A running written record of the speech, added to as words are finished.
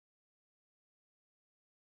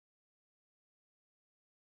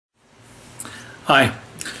Hi,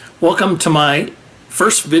 welcome to my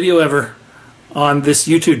first video ever on this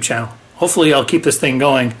YouTube channel. Hopefully I'll keep this thing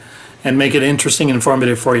going and make it interesting and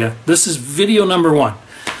informative for you. This is video number 1.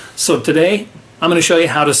 So today I'm going to show you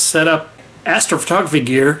how to set up astrophotography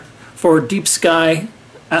gear for deep sky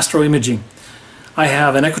astro imaging. I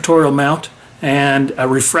have an equitorial mount and a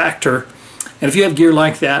refractor, and if you have gear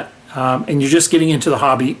like that and you're just getting into the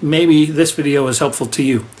hobby, maybe this video is helpful to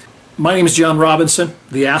you. My name is John Robinson,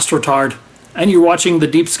 the Astrotard, and you're watching the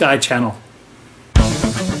Deep Sky channel.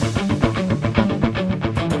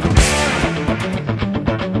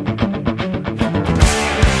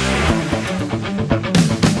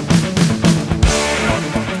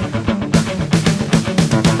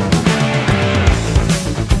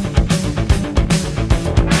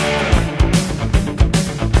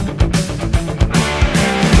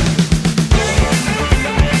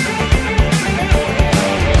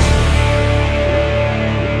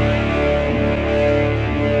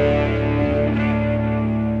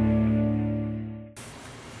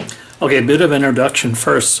 Okay, a bit of introduction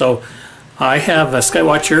first. So I have a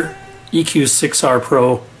Skywatcher EQ6R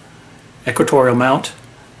Pro equatorial mount.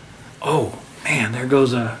 Oh man, there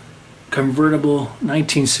goes a convertible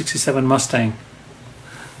 1967 Mustang.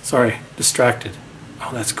 Sorry, distracted. Oh,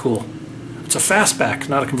 that's cool. It's a fastback,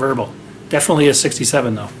 not a convertible. Definitely a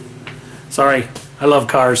 67 though. Sorry, I love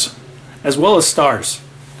cars, as well as stars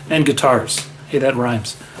and guitars. Hey, that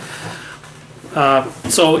rhymes.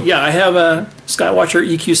 So yeah, I have a Skywatcher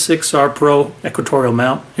EQ6R Pro equatorial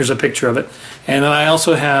mount. Here's a picture of it. And I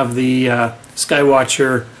also have the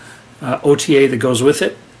Skywatcher OTA that goes with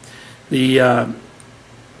it. The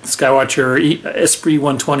Skywatcher Esprit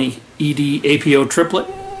 120 ED APO triplet.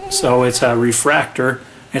 So it's a refractor.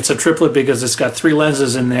 It's a triplet because it's got 3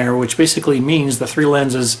 lenses in there, which basically means the 3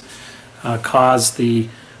 lenses cause the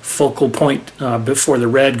focal point for the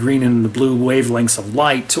red, green, and the blue wavelengths of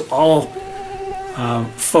light to all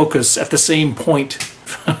focus at the same point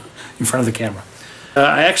in front of the camera.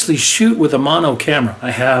 I actually shoot with a mono camera.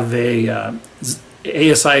 I have a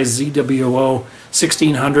ASI ZWO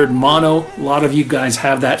 1600 mono. A lot of you guys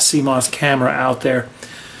have that CMOS camera out there.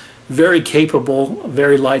 Very capable,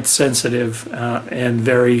 very light sensitive, and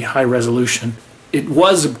very high resolution. It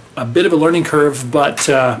was a bit of a learning curve, but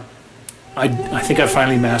I think I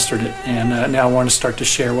finally mastered it, and now I want to start to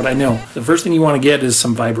share what I know. The first thing you want to get is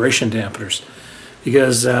some vibration dampeners.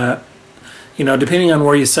 Because, you know, depending on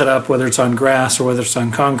where you set up, whether it's on grass or whether it's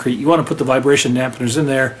on concrete, you want to put the vibration dampeners in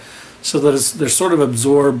there so that they're sort of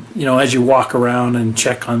absorbed, you know, as you walk around and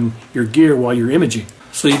check on your gear while you're imaging.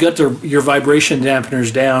 So you got your vibration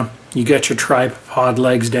dampeners down, you got your tripod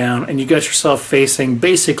legs down, and you got yourself facing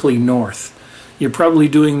basically north. You're probably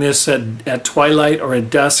doing this at twilight or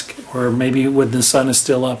at dusk, or maybe when the sun is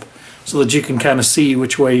still up, so that you can kind of see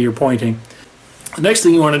which way you're pointing. The next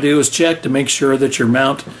thing you want to do is check to make sure that your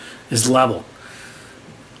mount is level.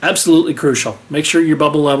 Absolutely crucial. Make sure your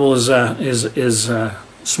bubble level is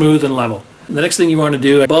smooth and level. The next thing you want to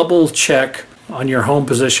do is bubble check on your home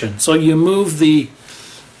position. So you move the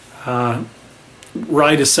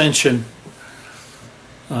right ascension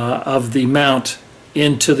of the mount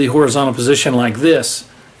into the horizontal position like this,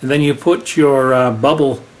 and then you put your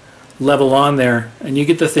bubble level on there, and you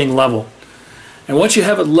get the thing level. And once you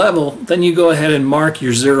have it level, then you go ahead and mark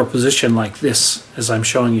your 0 position like this, as I'm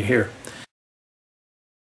showing you here.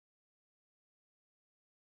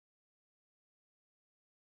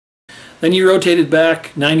 Then you rotate it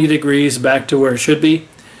back 90 degrees back to where it should be.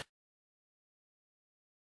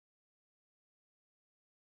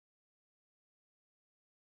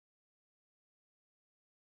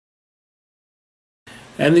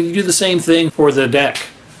 And then you do the same thing for the deck.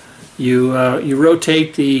 You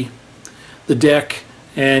rotate the deck,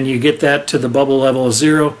 and you get that to the bubble level of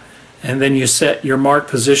 0, and then you set your mark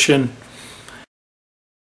position.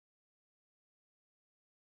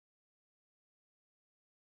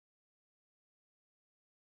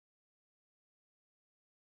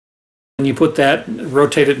 And you put that,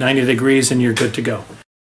 rotate it 90 degrees, and you're good to go.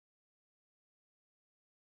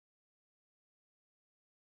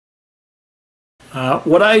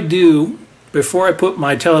 What I do before I put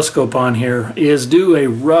my telescope on here is do a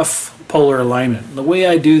rough polar alignment. The way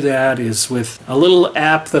I do that is with a little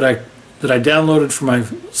app that I downloaded from my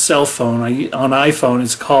cell phone on iPhone.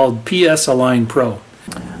 It's called PS Align Pro.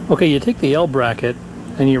 Okay, you take the L bracket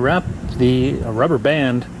and you wrap the rubber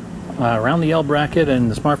band around the L bracket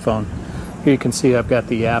and the smartphone. Here you can see I've got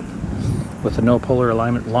the app with the no polar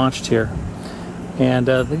alignment launched here, and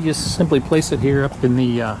then you just simply place it here up in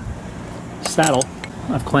the saddle.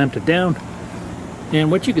 I've clamped it down, And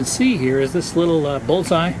what you can see here is this little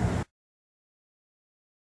bullseye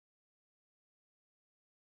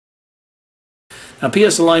Now,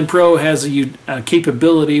 PS Align Pro has a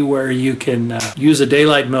capability where you can use a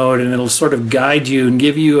daylight mode, and it'll sort of guide you and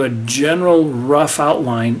give you a general rough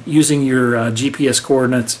outline using your GPS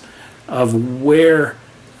coordinates of where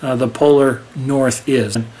the polar north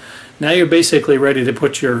is. Now you're basically ready to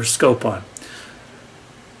put your scope on.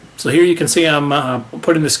 So here you can see I'm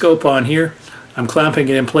putting the scope on here. I'm clamping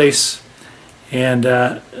it in place, and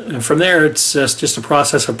from there it's just a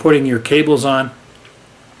process of putting your cables on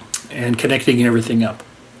and connecting everything up.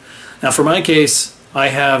 Now for my case, I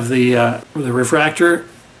have the refractor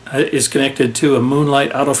is connected to a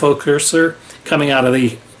moonlight autofocuser. Coming out of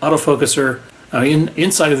the autofocuser,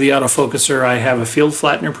 inside of the autofocuser, I have a field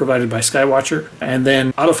flattener provided by Skywatcher, and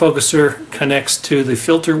then autofocuser connects to the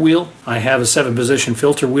filter wheel. I have a 7-position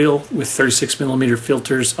filter wheel with 36mm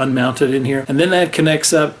filters unmounted in here, and then that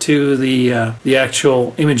connects up to the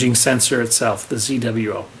actual imaging sensor itself, the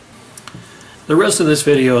ZWO. The rest of this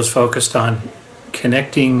video is focused on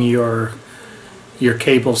connecting your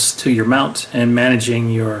cables to your mount and managing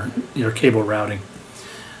your cable routing.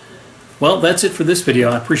 Well, that's it for this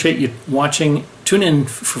video. I appreciate you watching. Tune in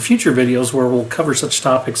for future videos where we'll cover such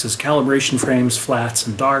topics as calibration frames, flats,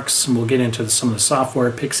 and darks, and we'll get into some of the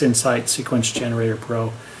software, PixInsight, Sequence Generator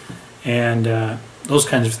Pro, and those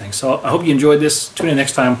kinds of things. So I hope you enjoyed this. Tune in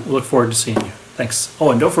next time. We look forward to seeing you. Thanks.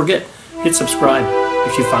 Oh, and don't forget, hit subscribe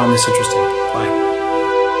if you found this interesting.